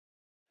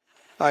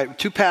All right,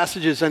 two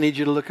passages I need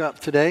you to look up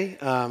today.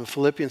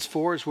 Philippians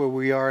 4 is where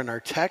we are in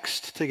our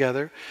text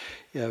together.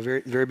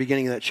 Very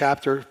beginning of that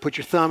chapter. Put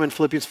your thumb in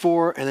Philippians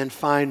 4 and then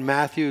find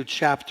Matthew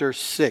chapter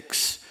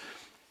 6.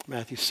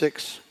 Matthew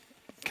 6.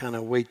 Kind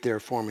of wait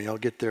there for me. I'll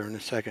get there in a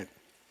second.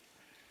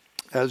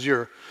 As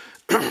you're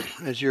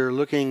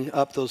looking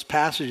up those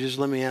passages,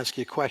 let me ask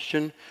you a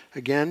question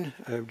again.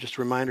 Just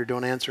a reminder,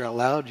 don't answer out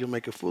loud. You'll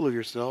make a fool of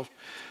yourself.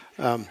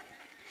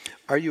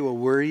 Are you a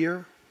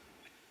worrier?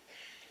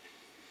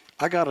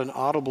 I got an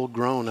audible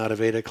groan out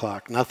of 8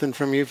 o'clock. Nothing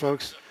from you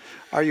folks?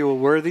 Are you a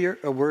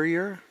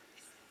worrier?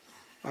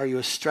 Are you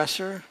a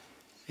stressor?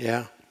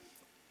 Yeah.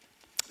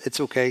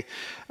 It's okay.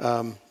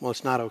 Well,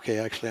 it's not okay,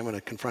 actually. I'm going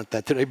to confront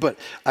that today, but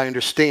I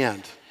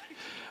understand.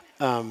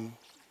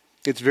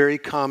 It's very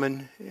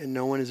common, and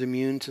no one is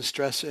immune to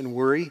stress and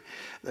worry.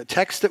 The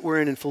text that we're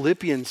in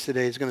Philippians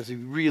today is going to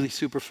be really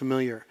super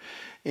familiar,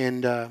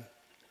 and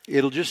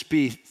it'll just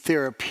be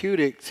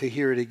therapeutic to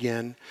hear it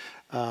again.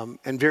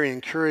 And very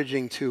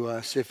encouraging to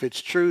us. If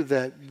it's true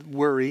that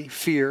worry,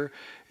 fear,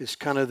 is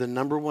kind of the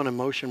number one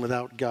emotion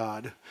without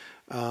God,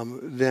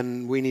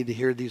 then we need to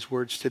hear these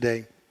words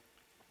today.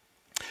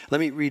 Let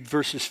me read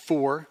verses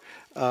 4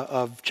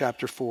 of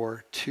chapter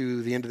 4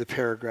 to the end of the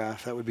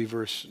paragraph. That would be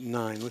verse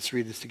 9. Let's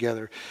read this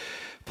together.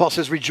 Paul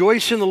says,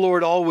 "Rejoice in the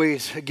Lord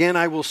always. Again,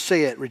 I will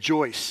say it,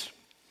 rejoice.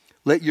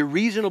 Let your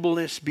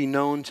reasonableness be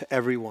known to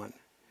everyone.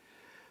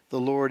 The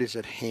Lord is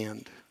at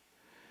hand.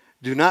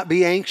 Do not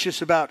be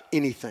anxious about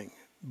anything,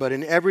 but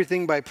in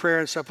everything by prayer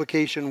and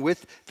supplication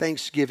with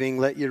thanksgiving,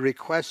 let your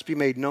requests be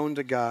made known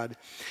to God.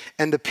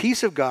 And the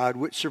peace of God,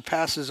 which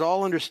surpasses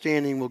all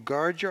understanding, will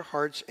guard your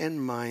hearts and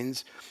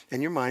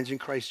your minds in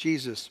Christ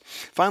Jesus.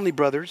 Finally,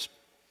 brothers,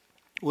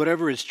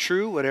 whatever is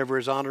true, whatever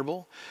is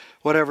honorable,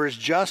 whatever is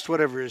just,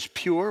 whatever is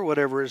pure,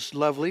 whatever is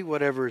lovely,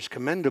 whatever is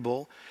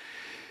commendable,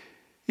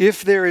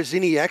 if there is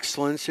any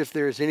excellence, if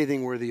there is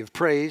anything worthy of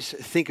praise,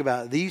 think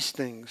about these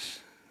things.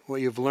 What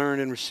you've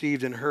learned and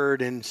received and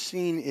heard and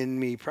seen in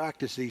me,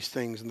 practice these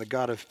things, and the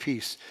God of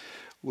peace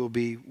will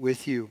be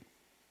with you."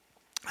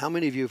 How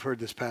many of you have heard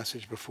this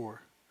passage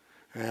before?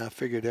 I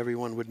figured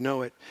everyone would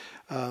know it.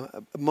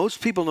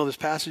 Most people know this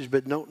passage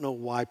but don't know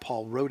why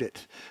Paul wrote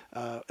it.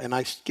 And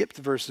I skipped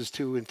verses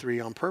 2 and 3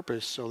 on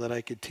purpose so that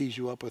I could tease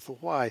you up with the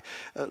why.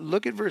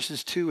 Look at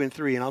verses 2 and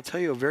 3, and I'll tell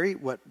you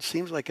what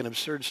seems like an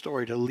absurd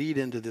story to lead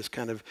into this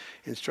kind of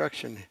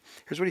instruction.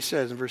 Here's what he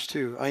says in verse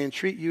 2. "I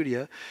entreat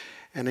Euodia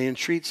and I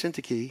entreat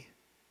Syntyche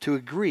to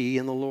agree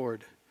in the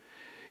Lord.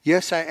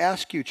 Yes, I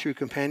ask you, true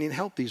companion,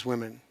 help these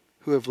women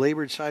who have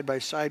labored side by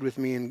side with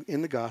me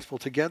in the gospel,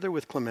 together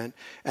with Clement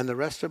and the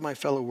rest of my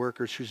fellow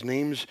workers whose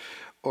names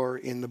are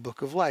in the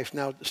book of life."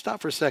 Now,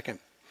 stop for a second.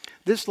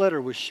 This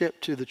letter was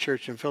shipped to the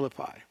church in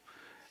Philippi.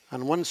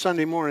 On one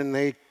Sunday morning,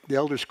 the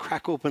elders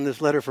crack open this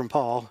letter from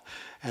Paul,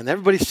 and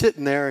everybody's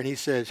sitting there, and he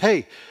says,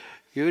 "Hey,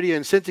 Euodia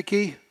and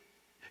Syntyche,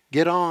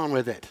 get on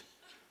with it."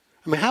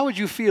 I mean, how would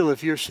you feel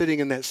if you're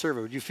sitting in that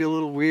server? Would you feel a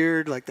little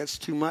weird, like that's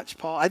too much,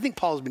 Paul? I think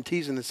Paul's been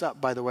teasing this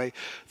up, by the way,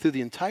 through the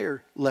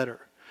entire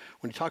letter.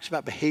 When he talks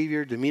about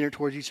behavior, demeanor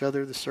towards each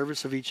other, the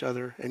service of each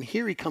other, and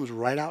here he comes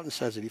right out and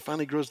says it. He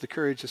finally grows the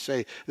courage to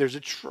say,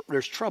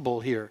 there's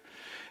trouble here,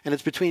 and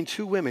it's between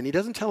two women. He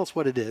doesn't tell us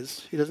what it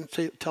is. He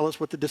doesn't tell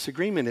us what the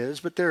disagreement is,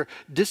 but they're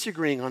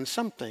disagreeing on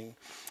something,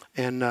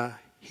 and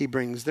he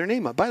brings their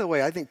name up. By the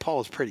way, I think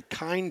Paul is pretty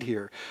kind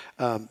here.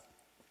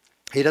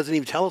 He doesn't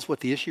even tell us what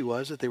the issue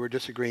was that they were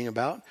disagreeing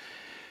about.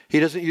 He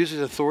doesn't use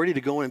his authority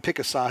to go in and pick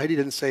a side. He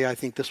didn't say, I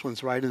think this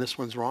one's right and this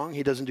one's wrong.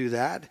 He doesn't do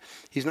that.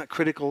 He's not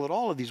critical at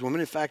all of these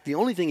women. In fact, the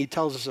only thing he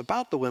tells us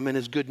about the women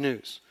is good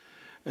news,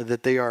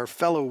 that they are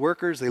fellow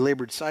workers, they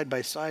labored side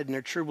by side, and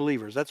they're true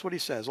believers. That's what he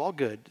says, all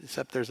good,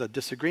 except there's a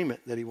disagreement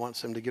that he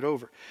wants them to get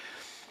over.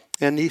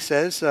 And he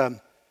says,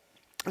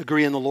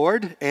 agree in the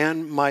Lord,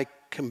 and my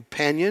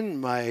companion,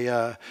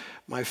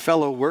 my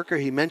fellow worker.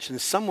 He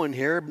mentions someone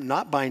here,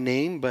 not by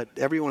name, but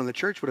everyone in the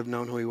church would have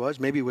known who he was.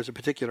 Maybe it was a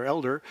particular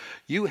elder.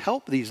 You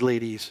help these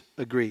ladies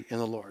agree in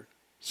the Lord.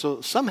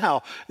 So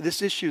somehow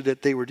this issue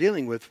that they were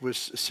dealing with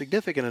was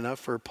significant enough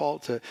for Paul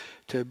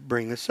to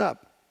bring this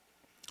up.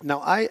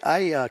 Now,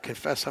 I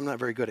confess I'm not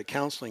very good at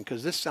counseling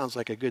because this sounds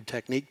like a good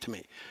technique to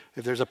me.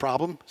 If there's a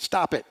problem,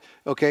 stop it,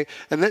 okay?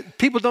 And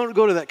people don't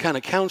go to that kind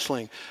of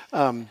counseling.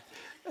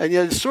 And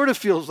yet it sort of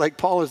feels like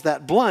Paul is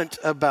that blunt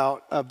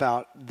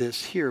about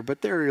this here.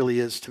 But there really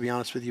is, to be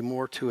honest with you,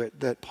 more to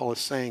it that Paul is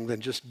saying than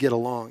just get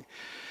along.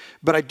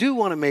 But I do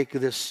want to make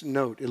this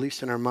note, at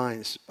least in our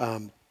minds.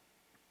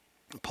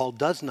 Paul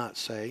does not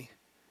say,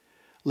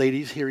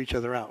 ladies, hear each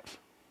other out.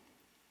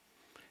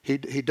 He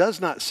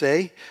does not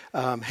say,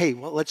 hey,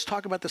 well, let's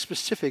talk about the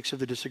specifics of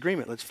the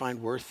disagreement. Let's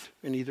find worth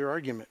in either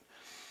argument.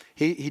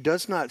 He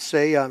does not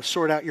say,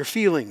 sort out your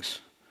feelings.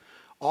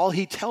 All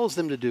he tells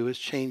them to do is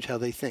change how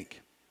they think.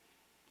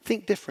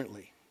 Think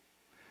differently.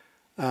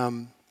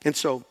 And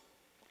so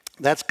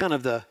that's kind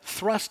of the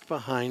thrust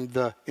behind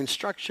the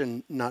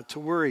instruction not to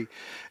worry.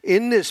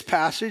 In this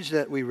passage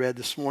that we read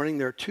this morning,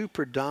 there are two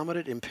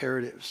predominant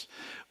imperatives.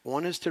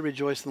 One is to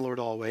rejoice in the Lord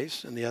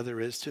always, and the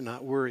other is to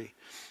not worry.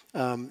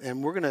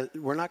 And we're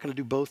not gonna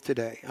do both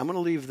today. I'm gonna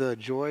leave the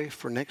joy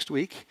for next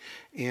week,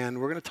 and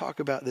we're gonna talk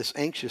about this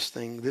anxious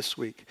thing this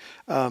week.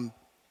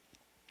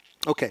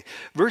 Okay,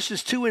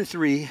 verses 2 and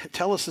 3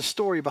 tell us the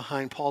story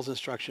behind Paul's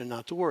instruction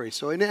not to worry.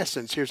 So in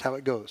essence, here's how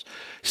it goes.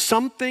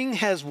 Something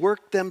has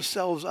worked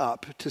themselves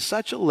up to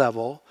such a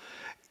level,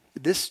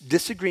 this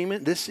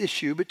disagreement, this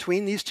issue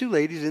between these two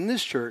ladies in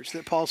this church,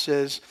 that Paul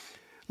says,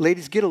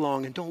 ladies, get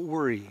along and don't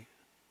worry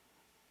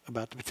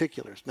about the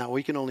particulars. Now,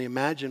 we can only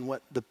imagine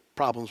what the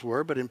problems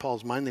were, but in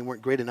Paul's mind, they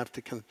weren't great enough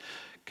to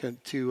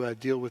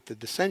deal with the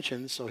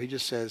dissensions, so he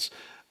just says,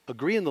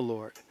 agree in the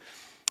Lord.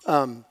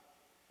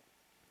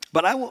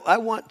 But I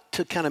want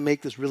to kind of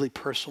make this really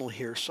personal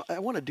here. So I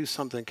want to do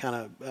something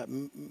kind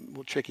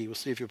of tricky. We'll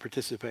see if you'll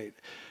participate.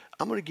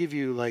 I'm going to give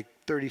you like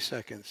 30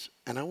 seconds,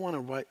 and I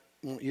want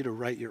you to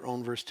write your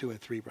own verse 2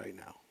 and 3 right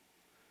now.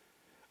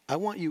 I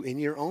want you in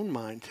your own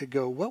mind to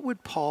go, what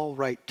would Paul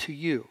write to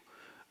you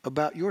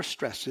about your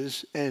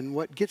stresses and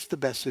what gets the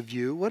best of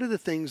you? What are the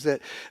things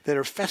that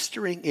are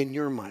festering in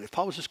your mind? If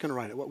Paul was just going to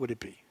write it, what would it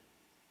be?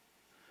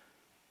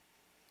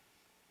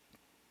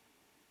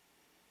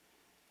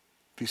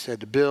 He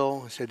said to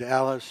Bill, he said to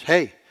Alice,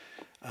 hey,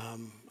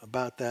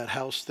 about that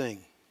house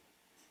thing,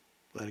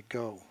 let it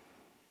go.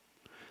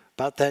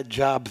 About that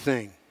job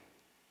thing.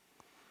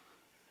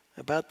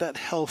 About that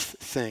health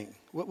thing.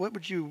 What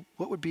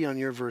would be on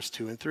your verse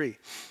 2 and 3?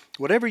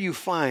 Whatever you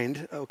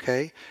find,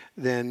 okay,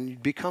 then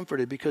be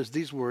comforted, because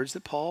these words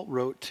that Paul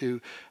wrote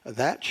to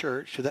that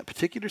church, to that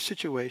particular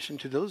situation,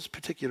 to those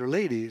particular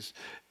ladies,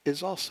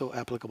 is also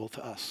applicable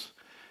to us.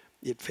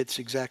 It fits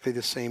exactly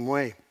the same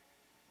way.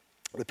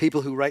 The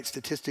people who write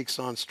statistics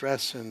on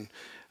stress and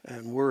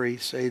worry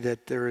say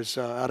that there is,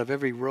 out of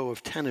every row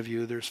of 10 of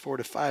you, there's 4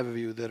 to 5 of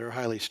you that are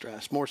highly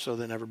stressed, more so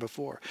than ever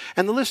before.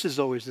 And the list is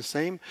always the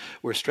same.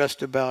 We're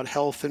stressed about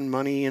health and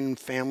money and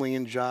family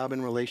and job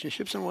and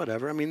relationships and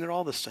whatever. I mean, they're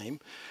all the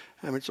same.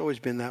 It's always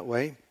been that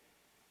way.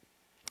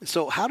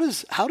 So how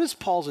does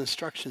Paul's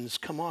instructions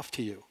come off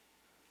to you?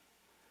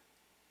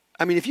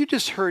 I mean, if you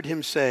just heard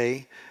him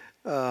say,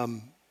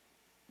 don't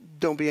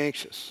be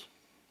anxious,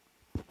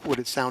 would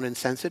it sound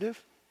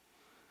insensitive?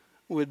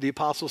 Would the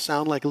apostle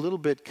sound like a little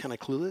bit kind of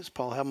clueless?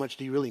 Paul, how much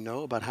do you really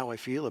know about how I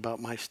feel, about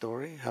my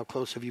story? How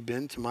close have you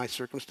been to my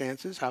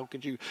circumstances? How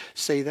could you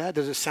say that?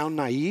 Does it sound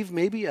naive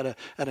maybe at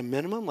a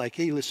minimum? Like,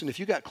 hey, listen, if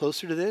you got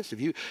closer to this, if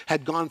you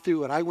had gone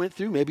through what I went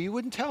through, maybe you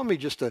wouldn't tell me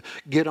just to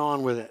get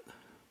on with it.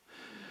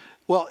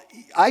 Well,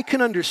 I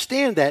can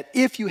understand that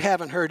if you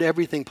haven't heard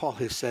everything Paul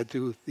has said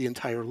through the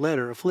entire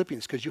letter of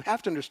Philippians, because you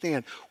have to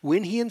understand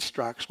when he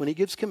instructs, when he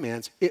gives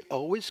commands, it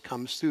always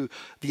comes through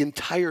the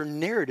entire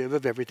narrative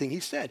of everything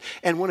he said.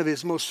 And one of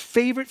his most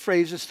favorite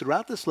phrases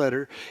throughout this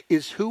letter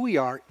is who we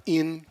are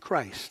in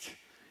Christ,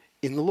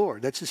 in the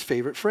Lord. That's his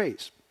favorite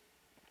phrase.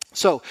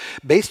 So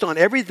based on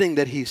everything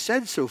that he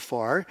said so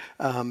far,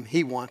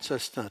 he wants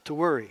us not to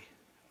worry,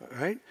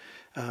 all right?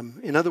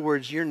 In other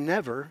words, you're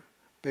never,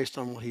 based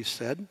on what he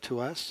said to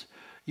us,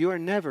 you are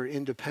never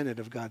independent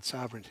of God's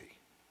sovereignty.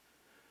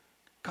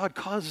 God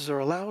causes or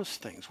allows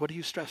things. What are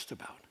you stressed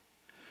about?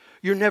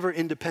 You're never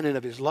independent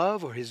of his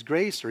love or his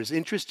grace or his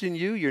interest in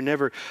you. You're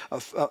never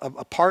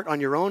a part on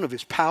your own of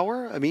his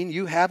power. I mean,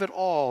 you have it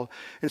all.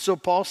 And so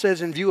Paul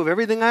says, in view of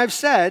everything I've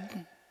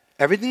said,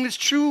 everything that's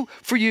true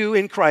for you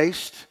in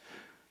Christ,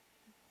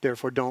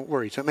 therefore, don't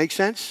worry. Does that make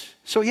sense?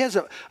 So he has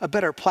a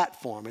better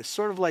platform. It's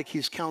sort of like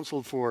he's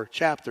counseled for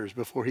chapters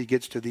before he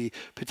gets to the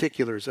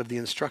particulars of the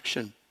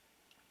instruction.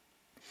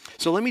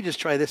 So let me just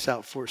try this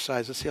out for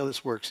size. Let's see how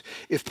this works.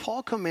 If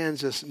Paul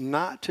commands us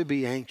not to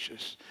be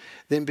anxious,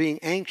 then being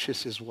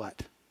anxious is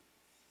what?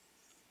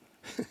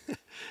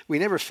 We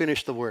never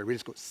finish the word. We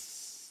just go.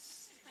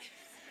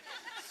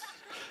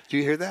 Do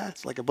you hear that?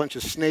 It's like a bunch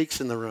of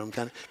snakes in the room.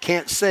 Kind of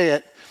can't say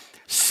it.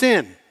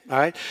 Sin. All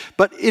right?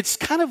 But it's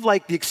kind of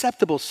like the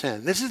acceptable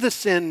sin. This is the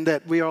sin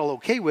that we are all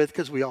okay with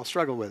because we all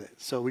struggle with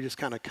it. So we just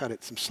kind of cut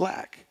it some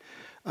slack.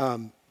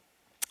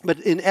 But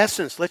in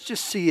essence, let's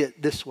just see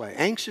it this way.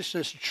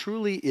 Anxiousness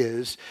truly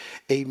is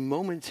a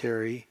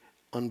momentary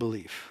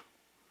unbelief.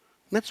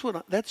 That's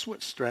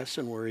what stress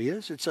and worry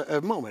is. It's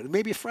a moment,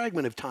 maybe a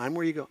fragment of time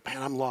where you go,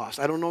 man, I'm lost.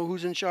 I don't know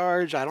who's in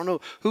charge. I don't know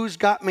who's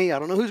got me. I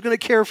don't know who's going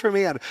to care for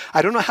me.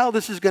 I don't know how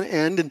this is going to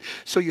end. And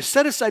so you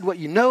set aside what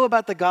you know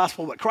about the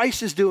gospel, what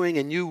Christ is doing,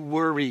 and you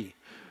worry.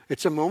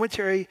 It's a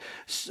momentary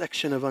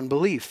section of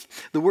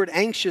unbelief. The word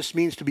anxious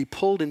means to be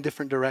pulled in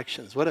different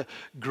directions. What a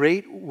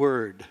great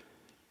word.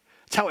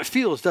 It's how it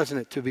feels, doesn't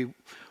it, to be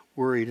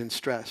worried and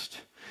stressed.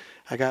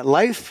 I got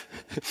life,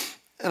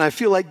 and I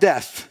feel like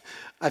death.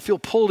 I feel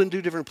pulled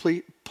into different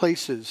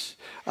places.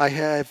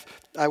 I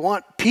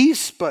want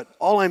peace, but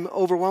all I'm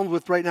overwhelmed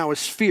with right now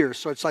is fear.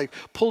 So it's like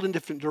pulled in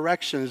different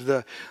directions.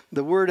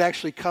 The word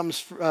actually comes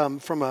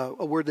from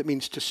a word that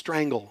means to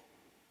strangle,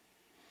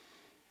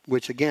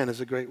 which again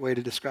is a great way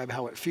to describe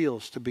how it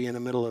feels to be in the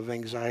middle of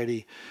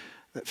anxiety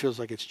that feels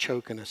like it's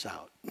choking us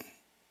out.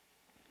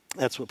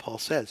 That's what Paul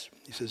says.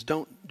 He says,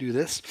 don't do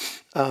this.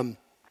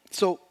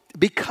 So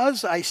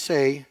because I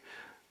say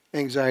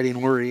anxiety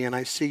and worry, and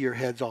I see your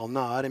heads all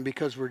nod, and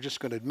because we're just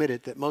going to admit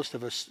it that most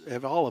of us,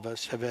 all of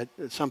us, have at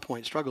some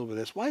point struggled with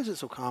this, why is it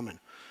so common?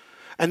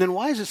 And then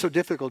why is it so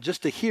difficult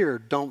just to hear,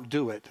 don't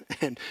do it,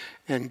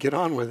 and get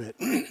on with it?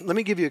 Let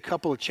me give you a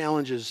couple of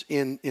challenges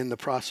in the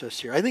process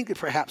here. I think that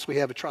perhaps we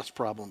have a trust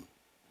problem.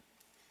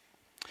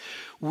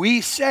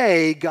 We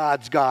say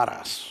God's got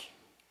us,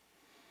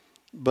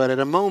 but at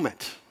a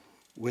moment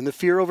when the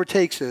fear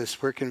overtakes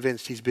us, we're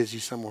convinced he's busy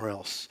somewhere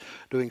else,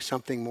 doing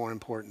something more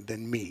important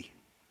than me.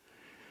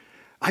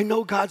 I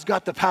know God's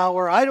got the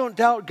power. I don't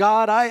doubt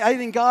God. I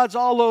think God's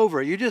all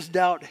over. You just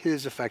doubt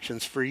his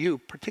affections for you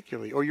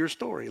particularly, or your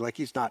story, like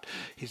he's not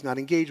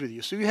engaged with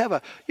you. So you have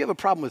a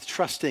problem with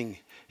trusting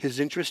his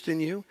interest in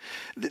you.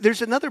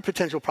 There's another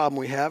potential problem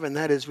we have, and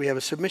that is we have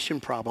a submission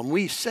problem.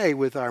 We say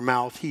with our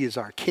mouth, he is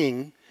our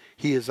king,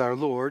 he is our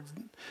Lord,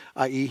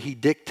 i.e. he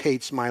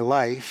dictates my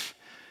life,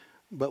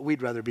 but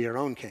we'd rather be our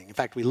own king. In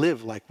fact, we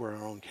live like we're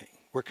our own king.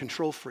 We're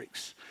control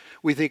freaks.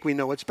 We think we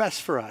know what's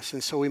best for us,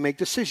 and so we make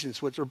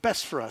decisions what are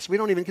best for us. We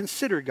don't even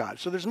consider God.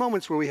 So there's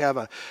moments where we have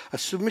a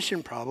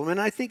submission problem,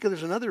 and I think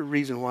there's another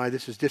reason why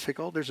this is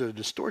difficult. There's a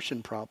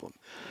distortion problem.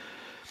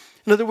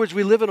 In other words,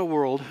 we live in a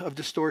world of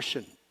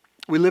distortion.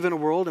 We live in a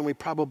world, and we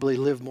probably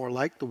live more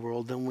like the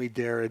world than we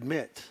dare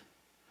admit.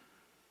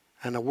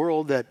 And a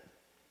world that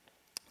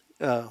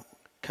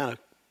kind of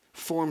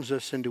forms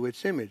us into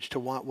its image, to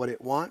want what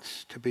it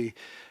wants, to be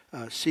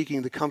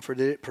seeking the comfort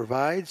that it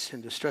provides,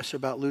 and to stress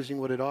about losing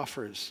what it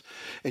offers.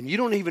 And you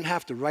don't even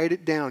have to write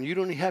it down. You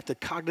don't even have to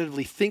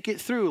cognitively think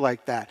it through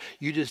like that.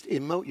 You just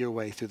emote your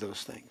way through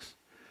those things.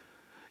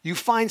 You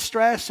find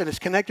stress and it's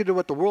connected to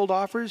what the world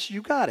offers,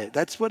 you got it.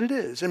 That's what it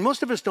is. And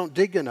most of us don't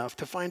dig enough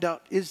to find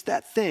out, is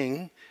that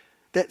thing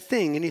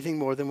anything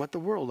more than what the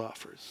world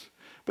offers?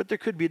 But there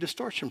could be a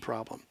distortion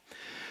problem.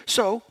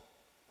 So,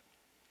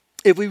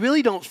 if we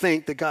really don't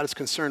think that God is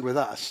concerned with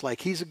us, like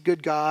he's a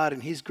good God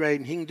and he's great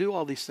and he can do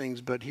all these things,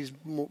 but he's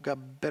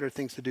got better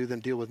things to do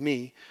than deal with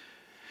me.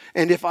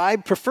 And if I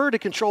prefer to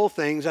control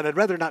things and I'd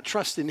rather not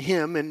trust in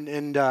him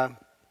and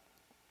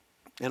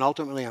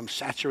ultimately I'm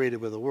saturated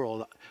with the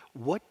world,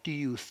 what do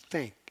you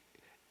think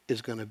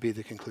is going to be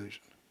the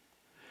conclusion?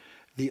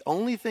 The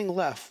only thing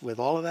left with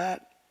all of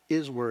that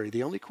is worry.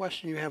 The only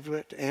question you have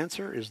to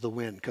answer is the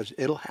when, because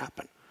it'll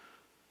happen.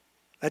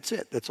 That's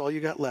it. That's all you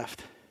got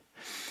left.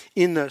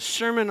 In the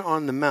Sermon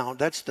on the Mount,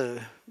 that's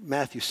the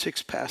Matthew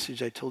 6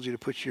 passage I told you to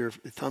put your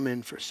thumb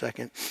in for a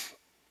second.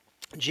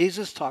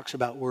 Jesus talks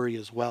about worry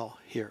as well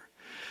here.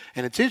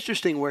 And it's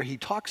interesting where he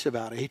talks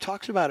about it. He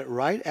talks about it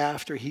right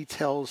after he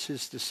tells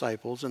his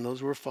disciples and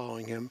those who are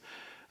following him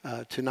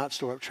to not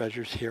store up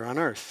treasures here on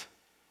earth.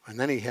 And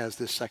then he has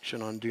this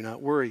section on do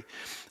not worry.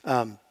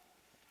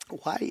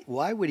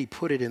 Why would he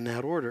put it in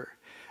that order?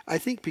 I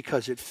think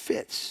because it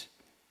fits.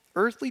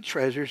 Earthly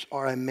treasures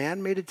are a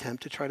man-made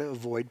attempt to try to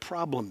avoid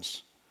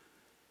problems.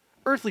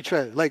 Earthly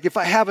treasure, like if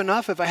I have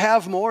enough, if I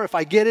have more, if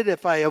I get it,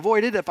 if I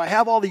avoid it, if I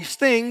have all these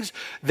things,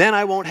 then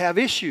I won't have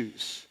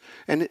issues.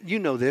 And you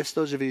know this,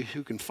 those of you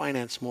who can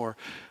finance more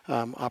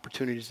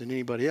opportunities than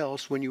anybody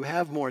else, when you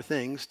have more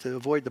things to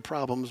avoid the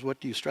problems, what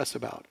do you stress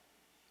about?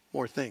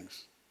 More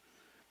things.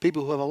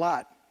 People who have a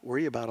lot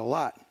worry about a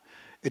lot.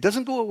 It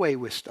doesn't go away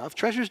with stuff.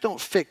 Treasures don't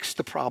fix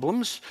the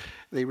problems.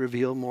 They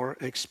reveal more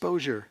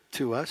exposure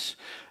to us.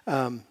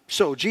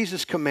 So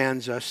Jesus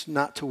commands us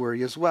not to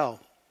worry as well.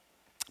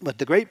 But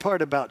the great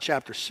part about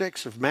chapter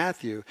 6 of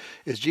Matthew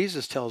is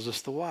Jesus tells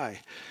us the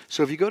why.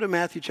 So if you go to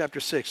Matthew chapter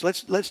 6,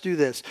 let's do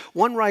this.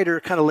 One writer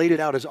kind of laid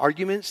it out as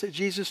arguments that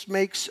Jesus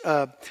makes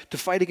to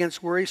fight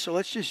against worry. So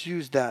let's just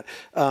use that.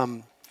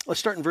 Let's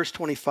start in verse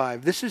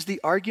 25. This is the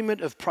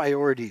argument of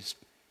priorities.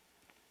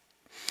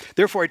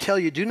 Therefore, I tell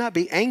you, do not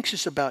be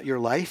anxious about your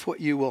life, what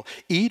you will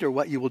eat or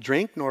what you will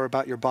drink, nor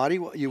about your body,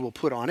 what you will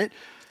put on it.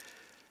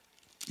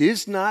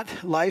 Is not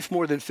life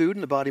more than food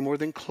and the body more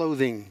than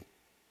clothing?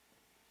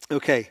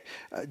 Okay,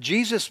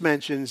 Jesus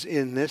mentions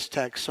in this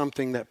text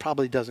something that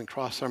probably doesn't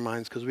cross our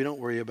minds because we don't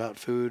worry about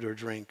food or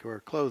drink or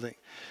clothing.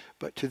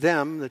 But to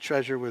them, the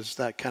treasure was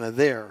that kind of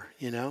there,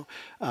 in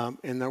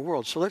their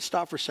world. So let's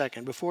stop for a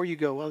second. Before you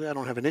go, well, I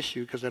don't have an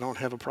issue because I don't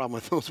have a problem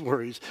with those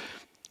worries.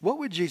 What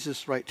would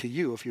Jesus write to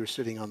you if you were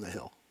sitting on the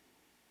hill?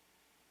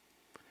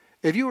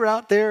 If you were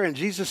out there and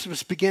Jesus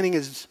was beginning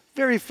his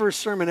very first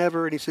sermon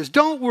ever and he says,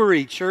 don't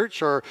worry,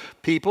 church or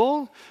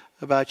people,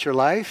 about your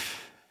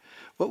life,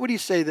 what would he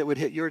say that would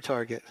hit your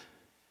target?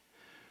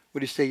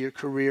 Would he say your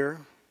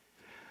career,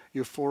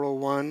 your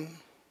 401,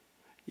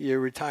 your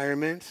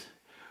retirement?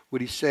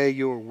 Would he say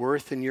your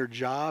worth in your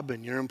job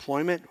and your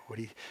employment? Would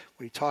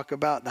he talk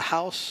about the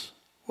house?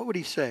 What would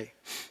he say?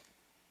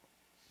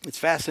 It's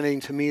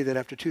fascinating to me that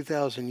after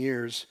 2,000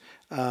 years,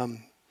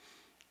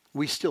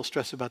 we still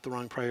stress about the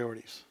wrong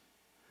priorities.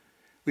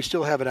 We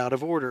still have it out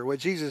of order. What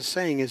Jesus is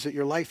saying is that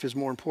your life is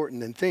more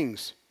important than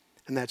things.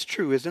 And that's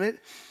true, isn't it?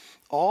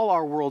 All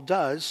our world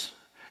does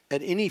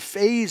at any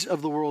phase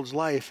of the world's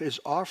life is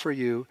offer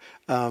you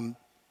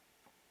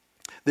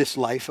this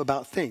life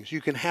about things.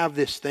 You can have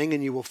this thing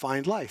and you will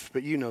find life.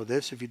 But you know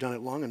this, if you've done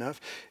it long enough,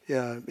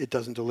 it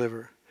doesn't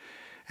deliver.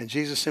 And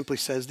Jesus simply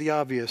says the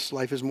obvious.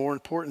 Life is more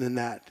important than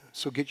that.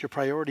 So get your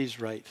priorities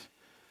right.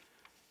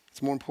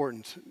 It's more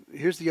important.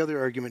 Here's the other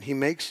argument he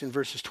makes in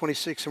verses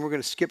 26, and we're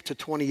going to skip to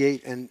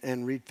 28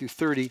 and read through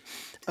 30.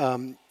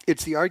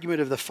 It's the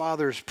argument of the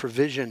Father's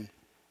provision.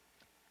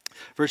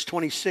 Verse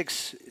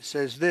 26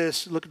 says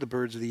this, look at the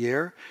birds of the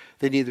air.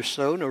 They neither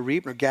sow nor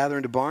reap nor gather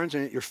into barns,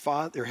 and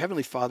yet your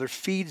heavenly Father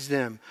feeds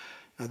them.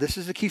 Now this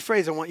is the key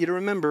phrase I want you to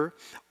remember.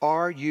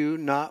 Are you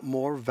not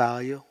more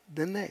valuable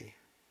than they?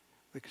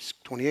 Look at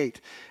 28.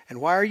 And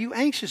why are you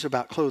anxious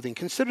about clothing?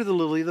 Consider the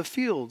lily of the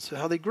fields,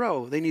 how they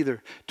grow. They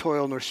neither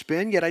toil nor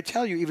spin. Yet I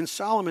tell you, even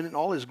Solomon in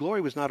all his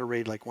glory was not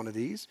arrayed like one of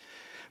these.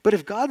 But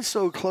if God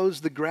so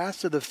clothes the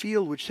grass of the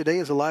field, which today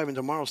is alive and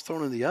tomorrow is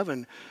thrown in the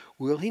oven,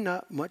 will he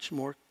not much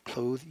more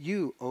clothe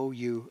you, O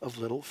you of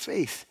little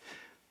faith?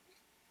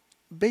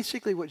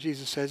 Basically what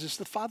Jesus says is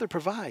the Father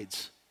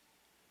provides.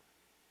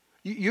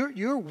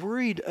 You're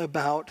worried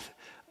about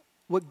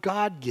what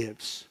God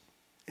gives.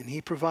 And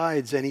he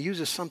provides, and he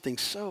uses something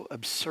so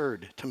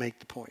absurd to make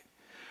the point.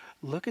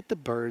 Look at the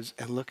birds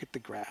and look at the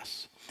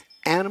grass.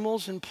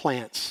 Animals and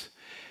plants.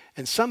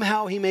 And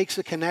somehow he makes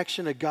a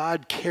connection of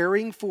God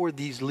caring for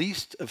these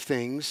least of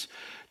things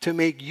to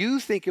make you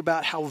think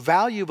about how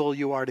valuable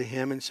you are to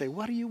him and say,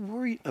 what are you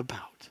worried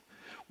about?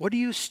 What are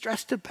you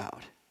stressed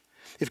about?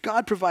 If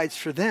God provides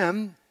for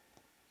them,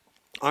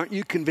 aren't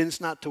you convinced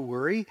not to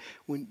worry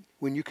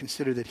when you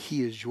consider that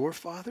he is your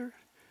Father?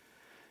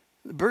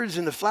 The birds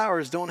and the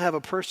flowers don't have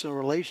a personal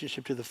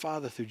relationship to the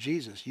Father through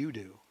Jesus. You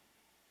do.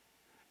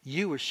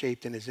 You were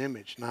shaped in his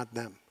image, not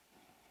them.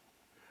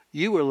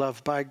 You were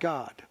loved by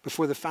God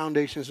before the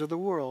foundations of the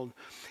world.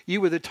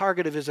 You were the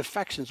target of his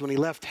affections when he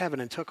left heaven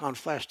and took on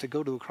flesh to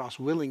go to the cross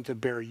willing to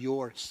bear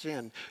your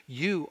sin.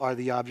 You are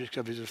the object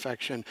of his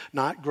affection,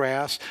 not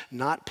grass,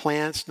 not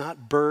plants,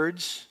 not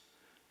birds.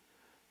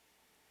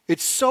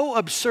 It's so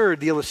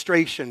absurd, the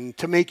illustration,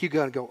 to make you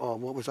go, oh,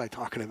 what was I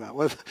talking about?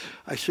 Well,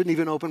 I shouldn't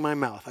even open my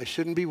mouth. I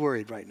shouldn't be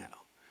worried right now.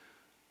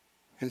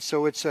 And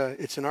so it's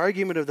an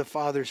argument of the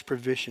Father's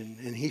provision.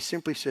 And he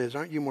simply says,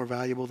 aren't you more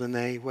valuable than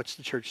they? What's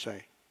the church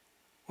say?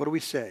 What do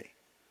we say?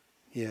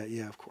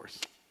 Yeah, of course.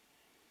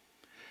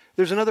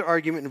 There's another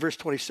argument in verse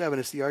 27.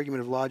 It's the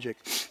argument of logic.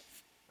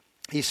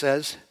 He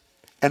says,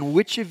 and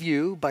which of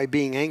you, by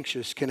being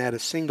anxious, can add a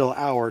single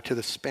hour to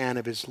the span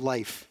of his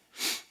life?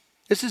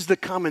 This is the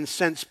common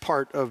sense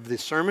part of the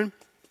sermon.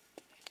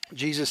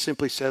 Jesus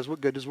simply says,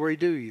 what good does worry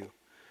do you?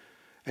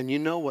 And you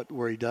know what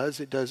worry does.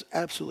 It does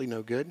absolutely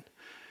no good.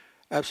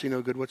 Absolutely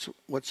no good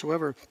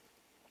whatsoever.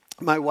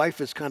 My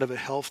wife is kind of a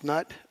health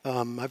nut.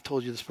 I've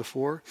told you this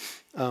before.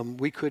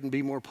 We couldn't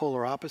be more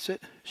polar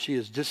opposite. She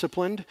is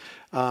disciplined.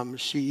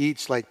 She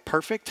eats like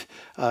perfect.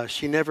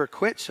 She never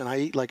quits, and I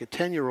eat like a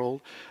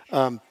 10-year-old.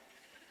 And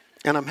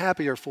I'm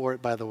happier for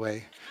it, by the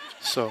way.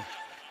 So...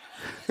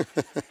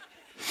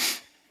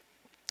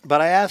 But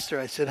I asked her,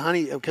 I said,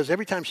 honey, because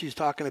every time she's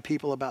talking to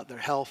people about their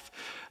health,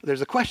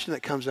 there's a question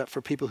that comes up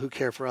for people who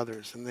care for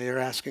others. And they are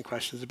asking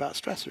questions about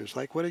stressors,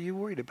 like, what are you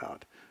worried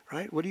about,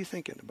 right? What are you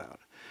thinking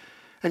about?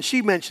 And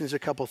she mentions a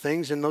couple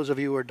things. And those of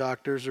you who are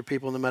doctors or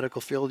people in the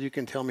medical field, you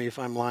can tell me if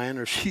I'm lying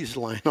or she's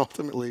lying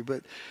ultimately.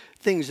 But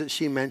things that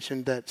she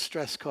mentioned that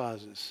stress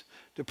causes.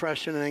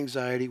 Depression and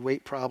anxiety,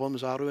 weight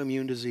problems,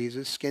 autoimmune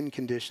diseases, skin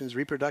conditions,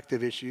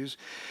 reproductive issues,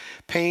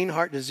 pain,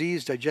 heart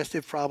disease,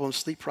 digestive problems,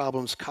 sleep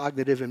problems,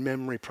 cognitive and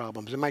memory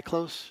problems. Am I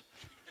close?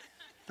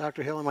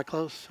 Dr. Hill, am I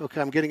close?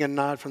 Okay, I'm getting a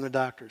nod from the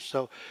doctors.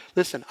 So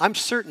listen, I'm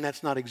certain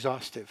that's not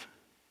exhaustive.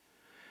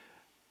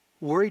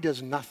 Worry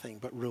does nothing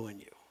but ruin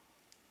you.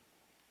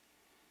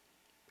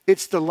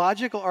 It's the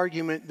logical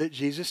argument that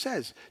Jesus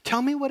says.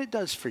 Tell me what it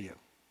does for you.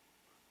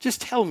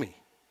 Just tell me.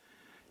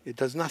 It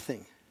does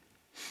nothing.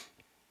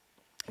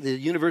 The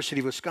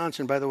University of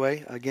Wisconsin, by the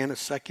way, again, a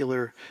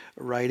secular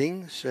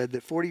writing, said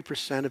that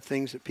 40% of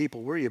things that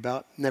people worry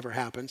about never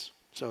happens.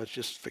 So it's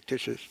just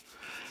fictitious.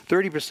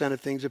 30% of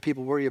things that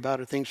people worry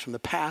about are things from the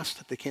past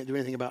that they can't do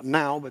anything about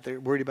now, but they're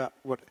worried about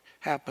what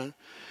happened.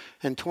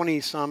 And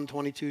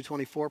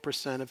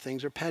 24% of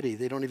things are petty.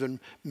 They don't even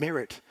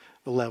merit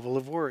the level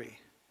of worry.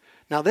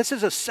 Now, this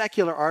is a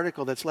secular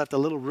article that's left a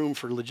little room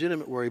for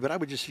legitimate worry, but I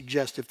would just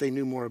suggest if they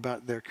knew more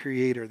about their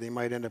creator, they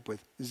might end up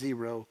with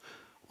 0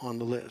 on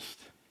the list.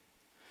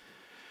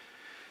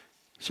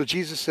 So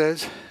Jesus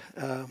says,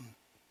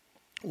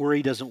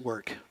 worry doesn't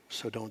work,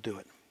 so don't do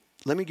it.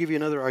 Let me give you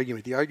another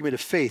argument, the argument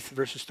of faith,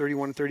 verses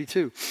 31 and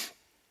 32.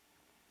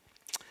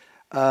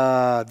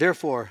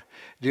 Therefore,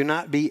 do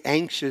not be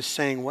anxious,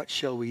 saying, what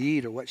shall we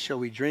eat, or what shall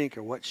we drink,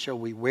 or what shall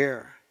we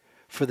wear?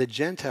 For the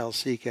Gentiles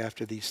seek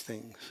after these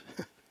things.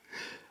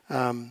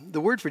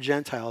 The word for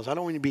Gentiles, I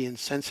don't want to be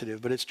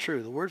insensitive, but it's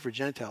true. The word for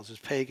Gentiles is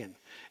pagan.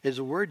 It's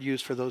a word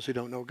used for those who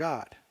don't know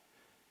God.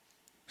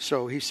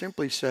 So he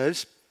simply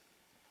says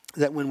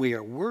that when we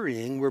are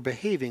worrying, we're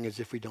behaving as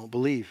if we don't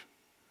believe.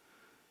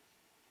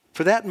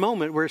 For that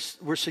moment, we're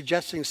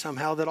suggesting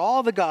somehow that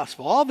all the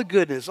gospel, all the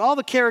goodness, all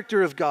the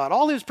character of God,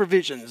 all his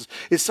provisions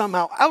is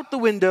somehow out the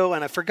window,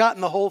 and I've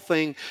forgotten the whole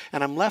thing,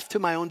 and I'm left to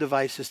my own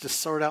devices to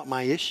sort out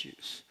my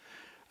issues.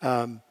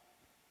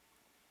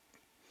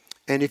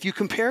 And if you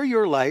compare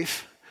your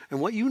life and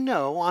what you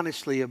know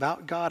honestly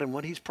about God and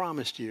what he's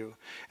promised you,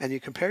 and you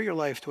compare your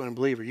life to an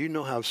unbeliever, you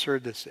know how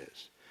absurd this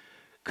is.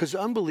 Because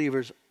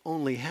unbelievers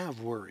only have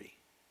worry.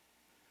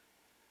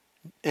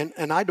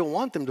 And I don't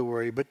want them to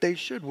worry, but they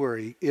should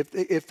worry.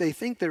 If they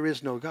think there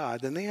is no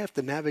God, then they have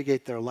to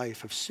navigate their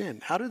life of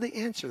sin. How do they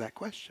answer that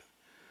question?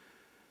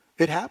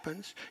 It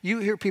happens. You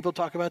hear people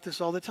talk about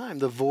this all the time.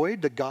 The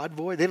void, the God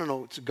void. They don't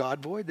know it's a God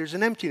void. There's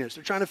an emptiness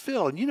they're trying to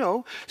fill. And you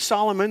know,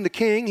 Solomon, the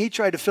king, he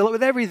tried to fill it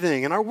with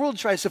everything. And our world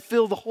tries to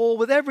fill the hole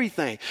with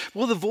everything.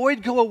 Will the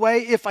void go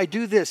away if I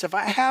do this, if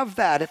I have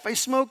that, if I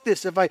smoke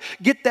this, if I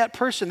get that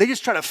person? They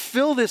just try to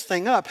fill this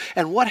thing up.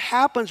 And what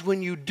happens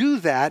when you do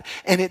that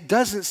and it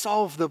doesn't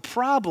solve the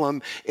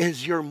problem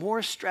is you're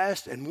more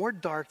stressed and more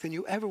dark than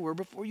you ever were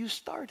before you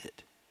started.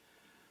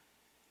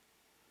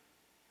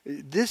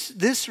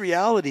 This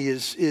reality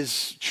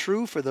is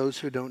true for those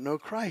who don't know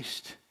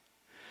Christ.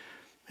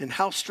 And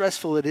how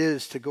stressful it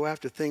is to go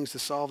after things to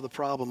solve the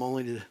problem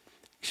only to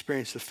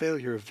experience the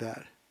failure of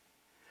that.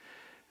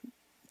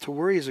 To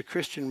worry as a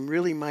Christian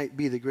really might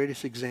be the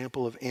greatest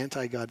example of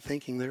anti-God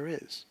thinking there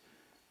is.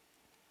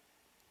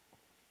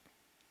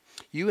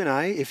 You and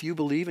I, if you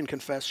believe and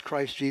confess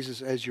Christ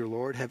Jesus as your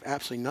Lord, have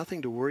absolutely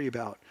nothing to worry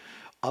about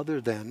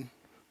other than,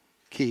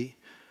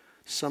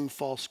 some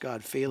false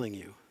God failing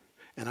you.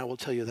 And I will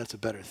tell you that's a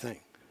better thing.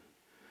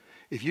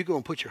 If you go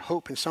and put your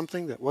hope in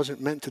something that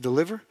wasn't meant to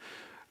deliver,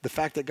 the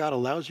fact that God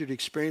allows you to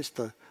experience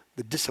the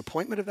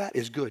disappointment of that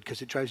is good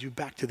because it drives you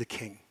back to the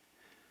King.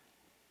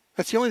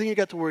 That's the only thing you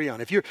got to worry on.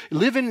 If you're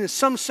living in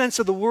some sense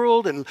of the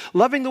world and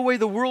loving the way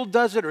the world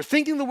does it or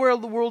thinking the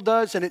world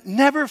does and it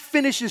never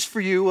finishes for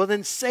you, well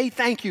then say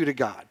thank you to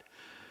God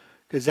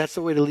because that's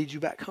the way to lead you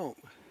back home.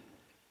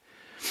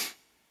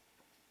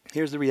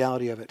 Here's the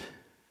reality of it.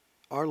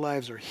 Our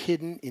lives are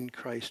hidden in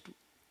Christ,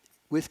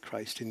 with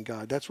Christ in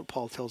God. That's what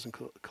Paul tells in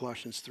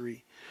Colossians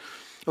 3.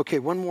 Okay,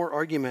 one more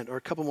argument, or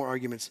a couple more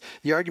arguments.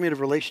 The argument of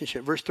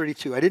relationship, verse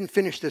 32. I didn't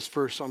finish this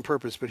verse on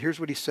purpose, but here's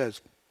what he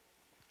says.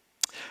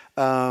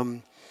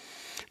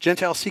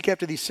 Gentiles, seek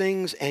after these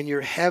things, and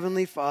your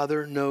heavenly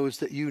Father knows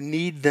that you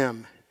need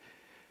them.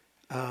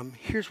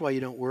 Here's why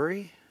you don't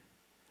worry.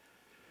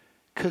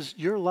 Because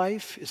your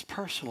life is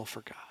personal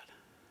for God.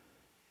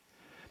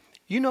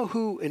 You know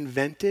who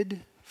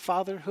invented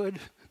fatherhood?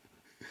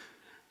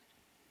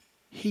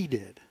 He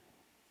did.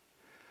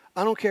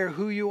 I don't care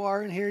who you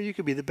are in here. You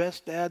could be the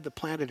best dad the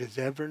planet has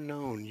ever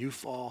known. You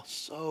fall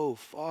so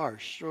far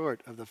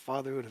short of the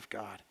fatherhood of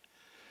God.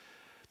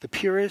 The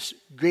purest,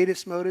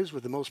 greatest motives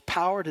with the most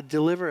power to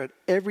deliver at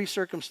every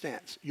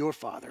circumstance, your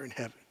Father in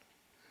heaven.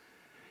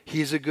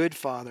 He's a good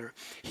Father.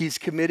 He's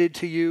committed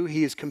to you.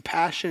 He is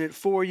compassionate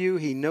for you.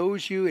 He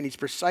knows you, and he's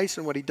precise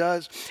in what he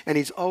does, and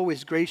he's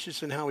always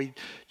gracious in how he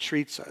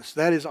treats us.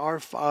 That is our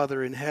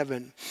Father in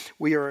heaven.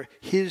 We are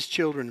his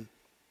children.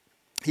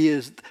 He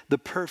is the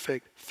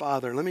perfect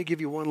Father. Let me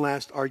give you one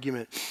last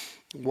argument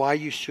why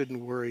you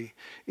shouldn't worry.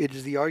 It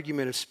is the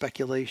argument of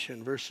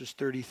speculation, verses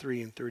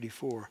 33 and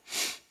 34.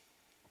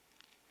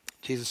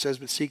 Jesus says,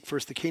 but seek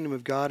first the kingdom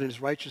of God and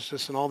his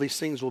righteousness, and all these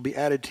things will be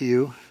added to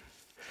you.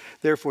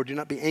 Therefore, do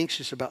not be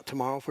anxious about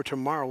tomorrow, for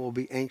tomorrow will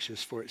be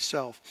anxious for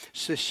itself.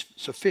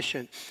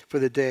 Sufficient for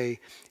the day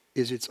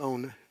is its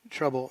own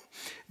trouble.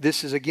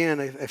 This is, again,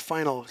 a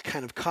final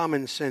kind of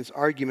common sense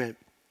argument,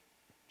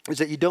 is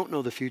that you don't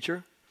know the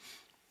future.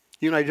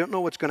 You and I don't know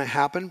what's going to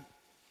happen.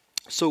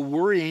 So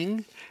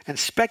worrying and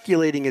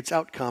speculating its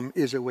outcome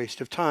is a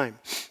waste of time.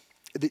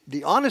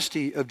 The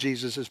honesty of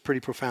Jesus is pretty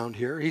profound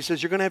here. He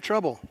says you're going to have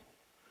trouble.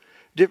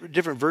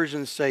 Different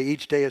versions say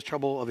each day has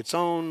trouble of its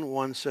own.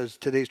 One says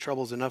today's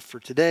trouble is enough for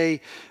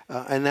today,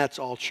 and that's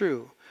all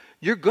true.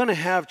 You're going to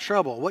have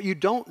trouble. What you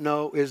don't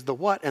know is the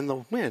what and the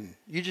when.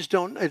 You just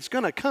don't. It's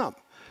going to come.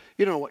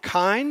 You don't know what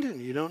kind, and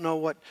you don't know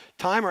what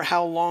time or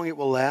how long it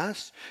will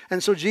last.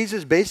 And so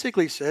Jesus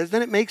basically says,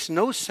 then it makes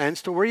no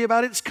sense to worry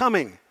about its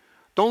coming.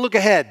 Don't look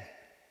ahead.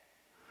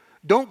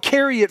 Don't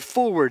carry it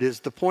forward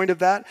is the point of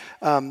that.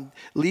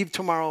 Leave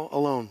tomorrow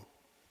alone.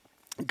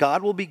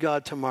 God will be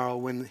God tomorrow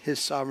when his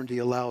sovereignty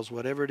allows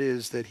whatever it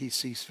is that he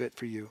sees fit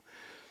for you.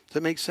 Does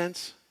that make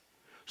sense?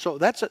 So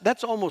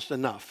that's almost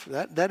enough.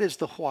 That is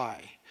the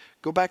why.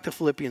 Go back to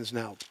Philippians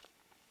now.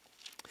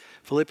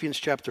 Philippians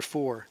chapter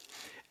 4.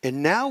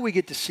 And now we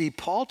get to see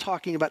Paul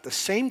talking about the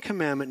same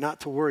commandment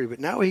not to worry, but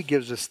now he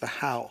gives us the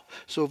how.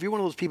 So if you're one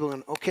of those people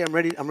going, okay, I'm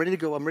ready to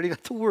go, I'm ready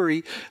not to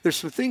worry, there's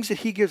some things that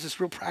he gives us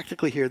real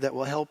practically here that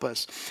will help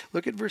us.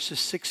 Look at verses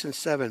 6 and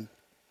 7.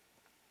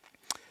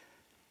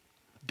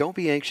 Don't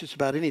be anxious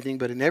about anything,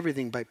 but in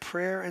everything, by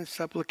prayer and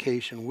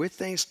supplication, with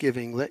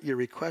thanksgiving, let your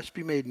requests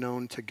be made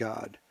known to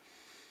God.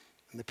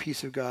 And the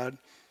peace of God,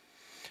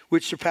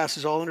 which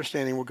surpasses all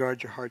understanding, will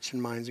guard your hearts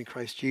and minds in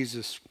Christ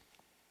Jesus.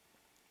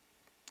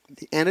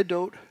 The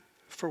antidote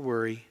for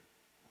worry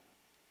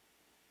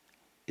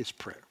is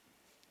prayer.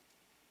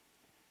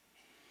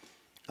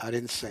 I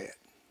didn't say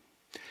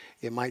it.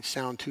 It might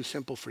sound too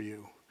simple for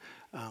you,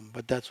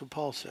 but that's what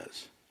Paul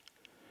says.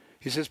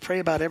 He says, pray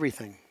about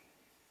everything,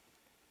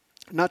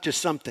 not just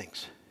some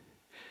things.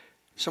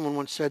 Someone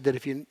once said that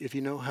if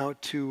you know how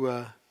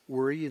to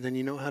worry, then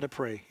you know how to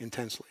pray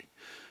intensely.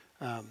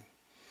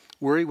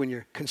 Worry when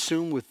you're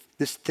consumed with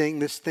this thing,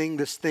 this thing,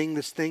 this thing,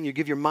 this thing. You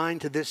give your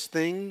mind to this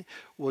thing.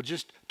 Well,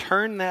 just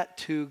turn that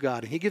to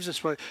God. And he gives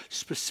us a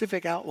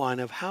specific outline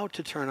of how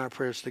to turn our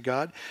prayers to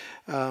God.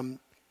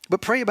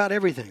 But pray about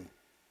everything.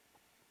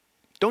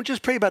 Don't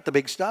just pray about the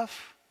big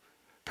stuff.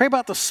 Pray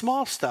about the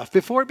small stuff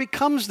before it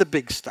becomes the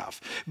big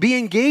stuff. Be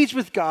engaged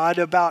with God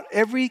about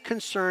every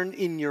concern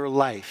in your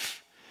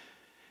life.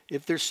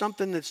 If there's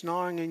something that's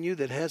gnawing in you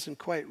that hasn't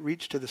quite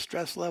reached to the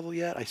stress level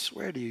yet, I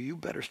swear to you, you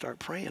better start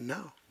praying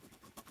now.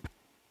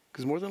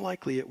 Because more than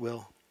likely it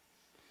will.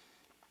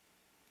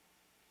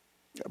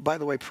 By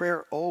the way,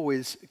 prayer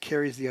always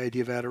carries the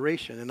idea of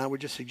adoration. And I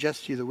would just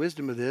suggest to you the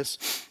wisdom of this.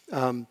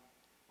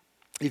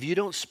 If you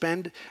don't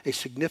spend a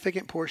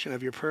significant portion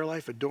of your prayer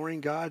life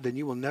adoring God, then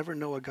you will never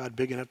know a God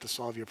big enough to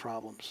solve your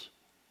problems.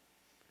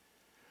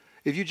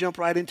 If you jump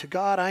right into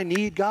God, I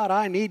need, God,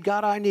 I need,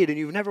 God, I need, and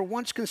you've never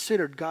once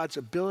considered God's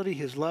ability,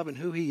 his love, and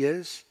who he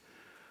is,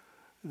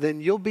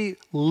 then you'll be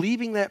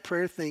leaving that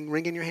prayer thing,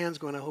 wringing your hands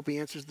going, I hope he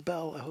answers the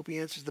bell, I hope he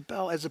answers the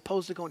bell, as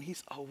opposed to going,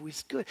 he's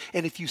always good.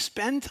 And if you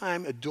spend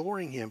time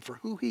adoring him for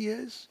who he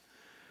is,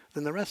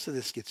 then the rest of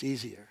this gets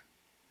easier.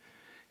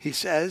 He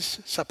says,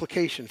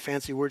 supplication,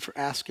 fancy word for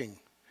asking.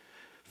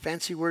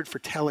 Fancy word for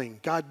telling.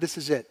 God, this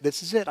is it.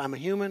 This is it. I'm a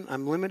human.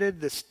 I'm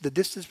limited. The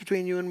distance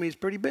between you and me is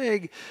pretty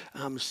big.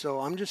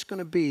 So I'm just going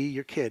to be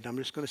your kid. I'm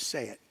just going to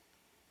say it.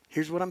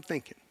 Here's what I'm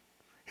thinking.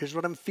 Here's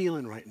what I'm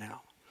feeling right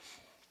now.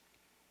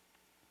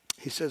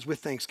 He says with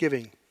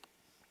thanksgiving.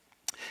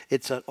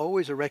 It's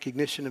always a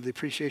recognition of the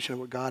appreciation of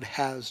what God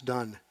has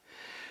done,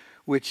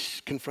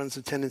 which confronts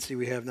the tendency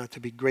we have not to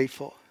be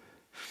grateful.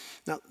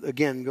 Now,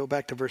 again, go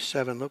back to verse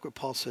 7. Look what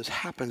Paul says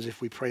happens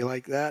if we pray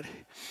like that.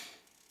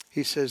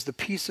 He says, the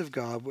peace of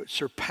God, which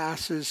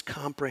surpasses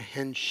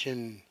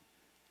comprehension.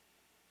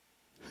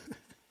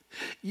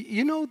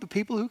 You know the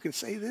people who can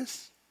say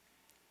this?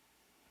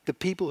 The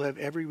people who have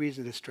every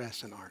reason to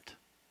stress and aren't.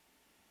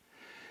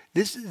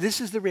 This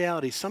is the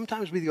reality.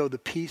 Sometimes we go, the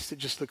peace that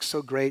just looks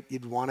so great,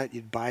 you'd want it,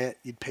 you'd buy it,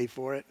 you'd pay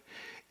for it,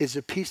 is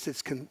a peace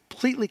that's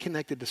completely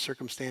connected to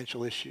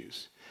circumstantial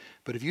issues.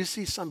 But if you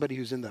see somebody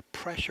who's in the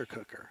pressure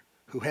cooker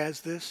who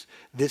has this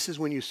is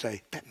when you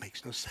say, that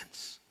makes no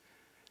sense.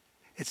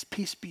 It's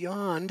peace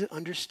beyond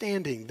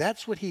understanding.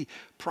 That's what he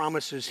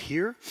promises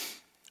here.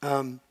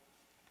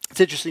 It's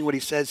interesting what he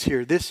says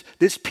here. This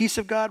peace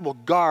of God will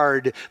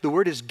guard. The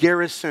word is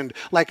garrisoned,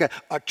 like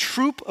a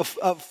troop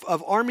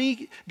of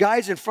army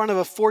guys in front of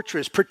a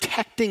fortress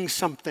protecting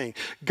something.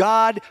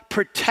 God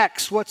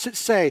protects, what's it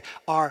say?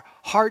 Our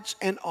hearts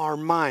and our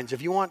minds.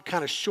 If you want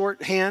kind of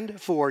shorthand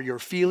for your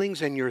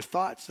feelings and your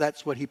thoughts,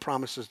 that's what he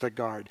promises to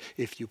guard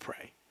if you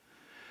pray.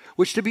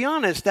 Which, to be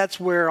honest, that's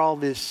where all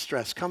this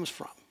stress comes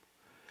from.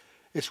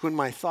 It's when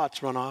my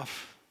thoughts run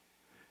off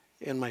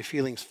and my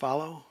feelings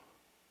follow.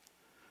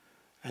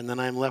 And then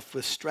I'm left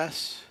with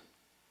stress.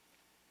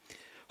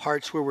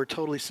 Hearts where we're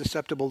totally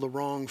susceptible to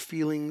wrong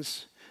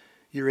feelings.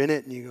 You're in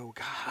it and you go,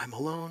 God, I'm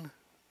alone.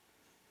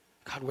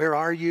 God, where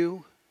are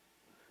you?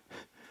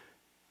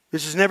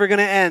 This is never going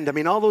to end. I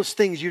mean, all those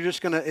things you're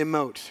just going to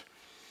emote.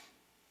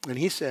 And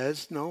he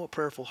says, no, a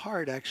prayerful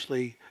heart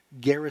actually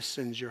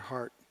garrisons your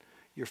heart,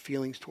 your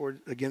feelings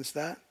against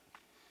that.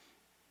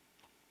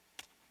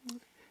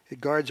 It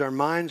guards our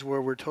minds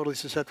where we're totally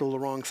susceptible to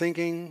wrong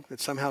thinking,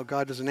 that somehow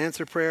God doesn't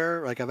answer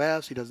prayer, like I've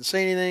asked, he doesn't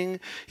say anything,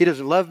 he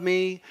doesn't love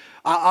me.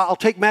 I'll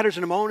take matters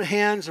in my own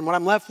hands, and what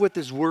I'm left with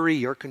is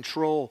worry or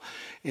control.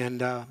 And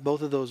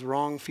both of those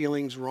wrong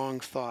feelings, wrong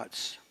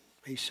thoughts.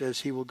 He says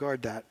he will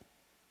guard that.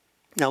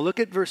 Now look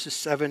at verses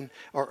 7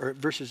 or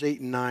verses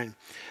 8 and 9.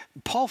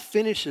 Paul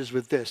finishes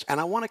with this, and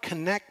I want to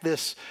connect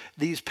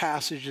these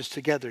passages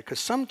together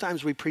because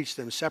sometimes we preach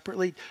them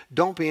separately.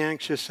 Don't be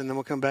anxious, and then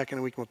we'll come back in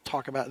a week and we'll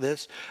talk about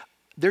this.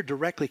 They're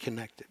directly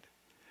connected.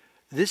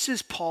 This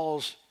is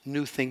Paul's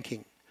new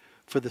thinking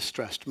for the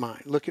stressed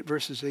mind. Look at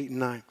verses 8 and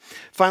 9.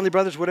 Finally,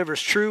 brothers, whatever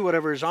is true,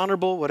 whatever is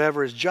honorable,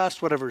 whatever is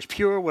just, whatever is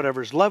pure,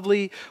 whatever is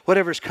lovely,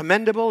 whatever is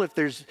commendable, if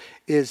there's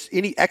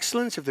any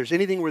excellence, if there's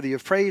anything worthy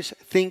of praise,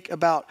 think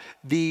about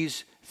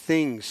these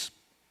things.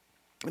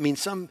 I mean,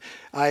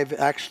 I've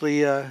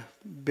actually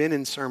been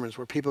in sermons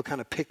where people kind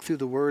of pick through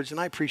the words, and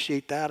I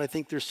appreciate that. I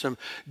think there's some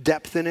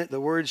depth in it. The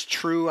word's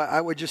true.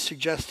 I would just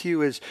suggest to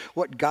you is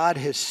what God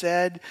has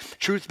said.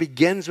 Truth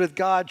begins with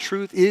God.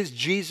 Truth is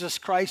Jesus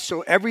Christ.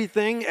 So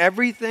everything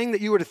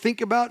that you were to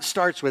think about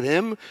starts with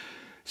him.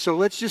 So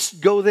let's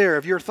just go there.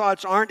 If your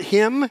thoughts aren't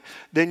him,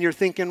 then you're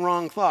thinking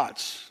wrong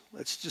thoughts.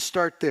 Let's just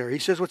start there. He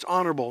says what's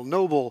honorable,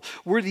 noble,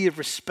 worthy of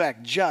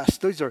respect, just.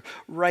 Those are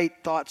right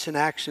thoughts and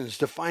actions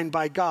defined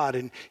by God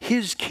and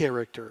his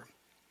character.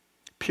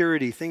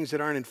 Purity, things that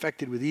aren't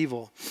infected with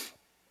evil.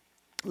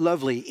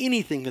 Lovely,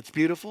 anything that's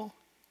beautiful.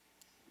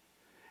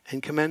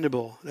 And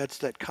commendable, that's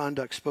that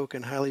conduct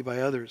spoken highly by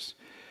others.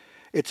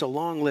 It's a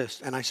long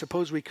list, and I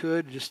suppose we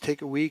could just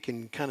take a week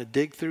and kind of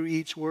dig through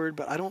each word,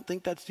 but I don't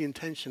think that's the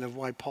intention of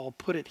why Paul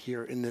put it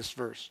here in this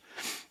verse.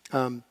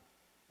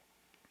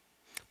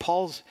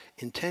 Paul's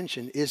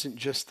intention isn't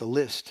just the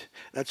list.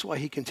 That's why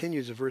he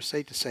continues in verse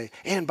 8 to say,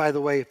 and by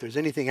the way, if there's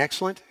anything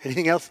excellent,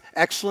 anything else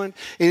excellent,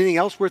 anything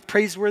else worth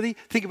praiseworthy,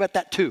 think about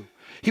that too.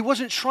 He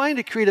wasn't trying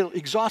to create an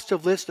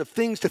exhaustive list of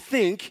things to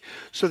think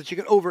so that you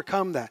can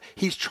overcome that.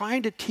 He's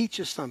trying to teach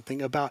us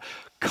something about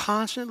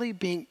constantly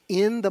being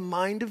in the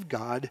mind of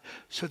God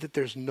so that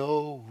there's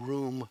no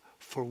room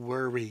for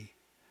worry.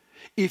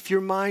 If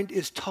your mind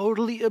is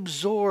totally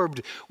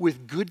absorbed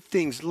with good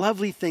things,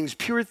 lovely things,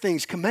 pure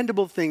things,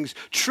 commendable things,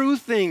 true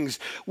things,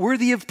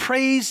 worthy of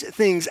praise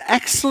things,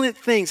 excellent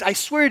things, I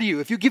swear to you,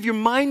 if you give your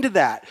mind to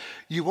that,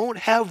 you won't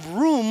have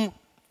room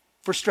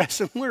for stress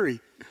and worry.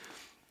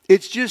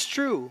 It's just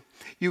true.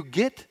 You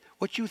get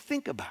what you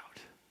think about.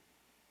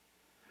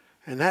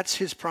 And that's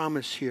his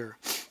promise here.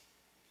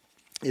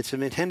 It's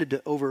intended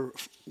to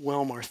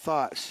overwhelm our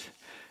thoughts.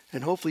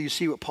 And hopefully you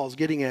see what Paul's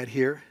getting at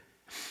here.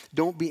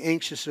 Don't be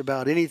anxious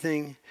about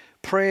anything.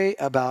 Pray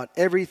about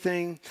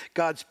everything.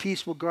 God's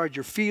peace will guard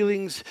your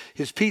feelings.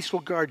 His peace will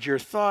guard your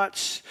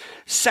thoughts.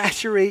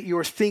 Saturate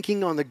your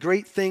thinking on the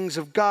great things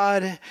of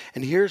God.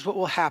 And here's what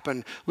will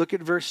happen. Look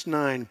at verse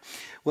 9.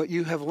 What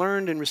you have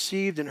learned and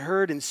received and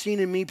heard and seen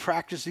in me,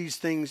 practice these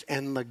things.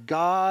 And the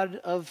God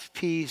of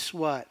peace,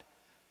 what?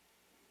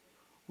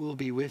 Will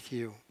be with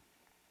you.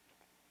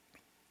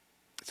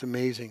 It's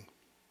amazing.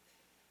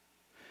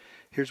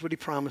 Here's what he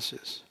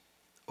promises.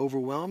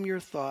 Overwhelm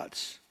your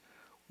thoughts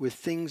with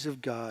things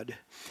of God,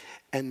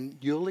 and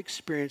you'll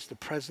experience the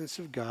presence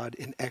of God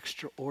in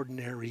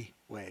extraordinary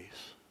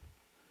ways.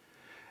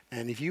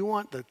 And if you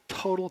want the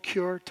total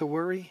cure to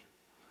worry,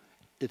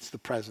 it's the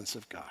presence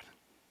of God.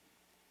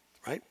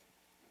 Right?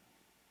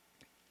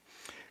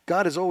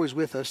 God is always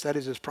with us. That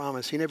is his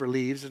promise. He never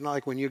leaves. It's not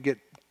like when you get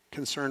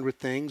concerned with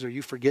things, or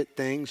you forget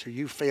things, or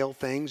you fail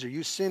things, or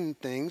you sin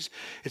things.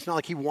 It's not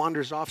like he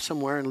wanders off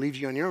somewhere and leaves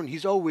you on your own.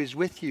 He's always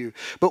with you.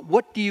 But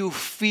what do you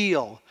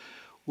feel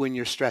when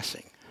you're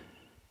stressing?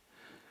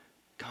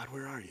 God,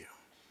 where are you?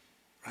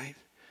 Right?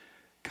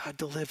 God,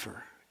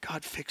 deliver.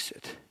 God, fix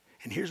it.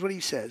 And here's what he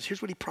says.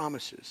 Here's what he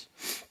promises.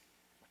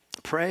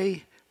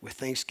 Pray with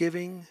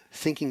thanksgiving,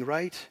 thinking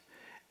right.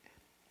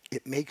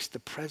 It makes the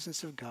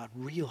presence of God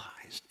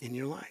realized in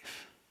your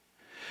life.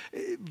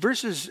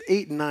 Verses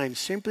 8 and 9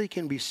 simply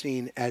can be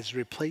seen as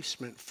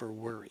replacement for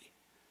worry.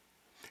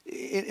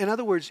 In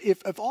other words,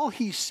 if all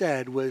he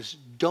said was,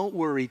 don't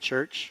worry,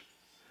 church,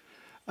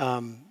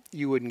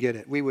 you wouldn't get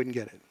it. We wouldn't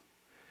get it.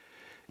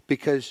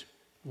 Because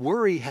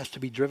worry has to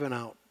be driven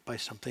out by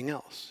something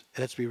else. It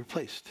has to be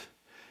replaced.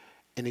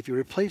 And if you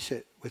replace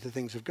it with the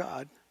things of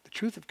God, the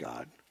truth of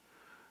God,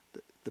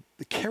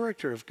 the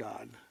character of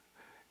God,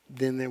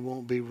 then there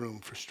won't be room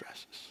for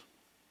stresses.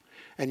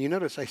 And you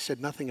notice I said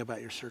nothing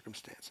about your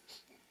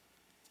circumstances.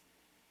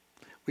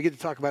 We get to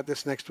talk about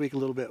this next week a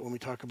little bit when we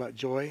talk about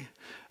joy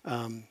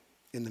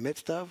in the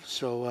midst of.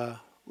 So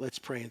let's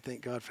pray and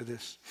thank God for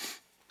this.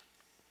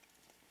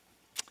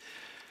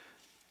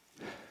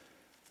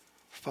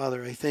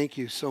 Father, I thank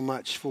you so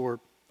much for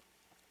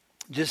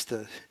just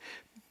the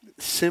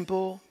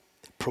simple,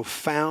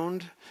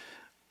 profound,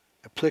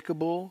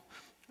 applicable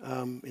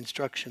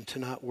instruction to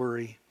not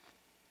worry.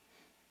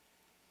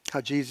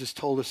 How Jesus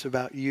told us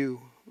about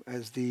you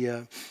as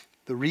the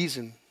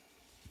reason,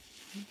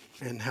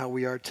 and how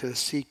we are to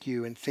seek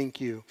you and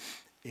think you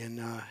and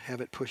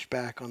have it push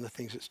back on the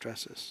things that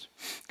stress us.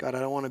 God, I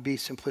don't want to be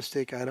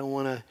simplistic. I don't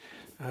want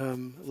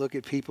to look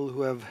at people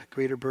who have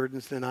greater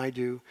burdens than I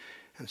do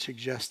and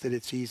suggest that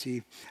it's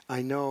easy.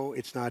 I know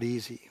it's not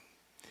easy.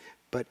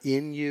 But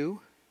in you,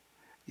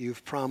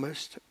 you've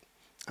promised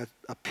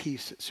a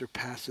peace that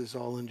surpasses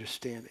all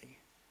understanding.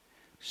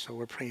 So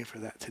we're praying for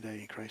that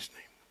today in Christ's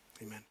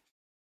name. Amen.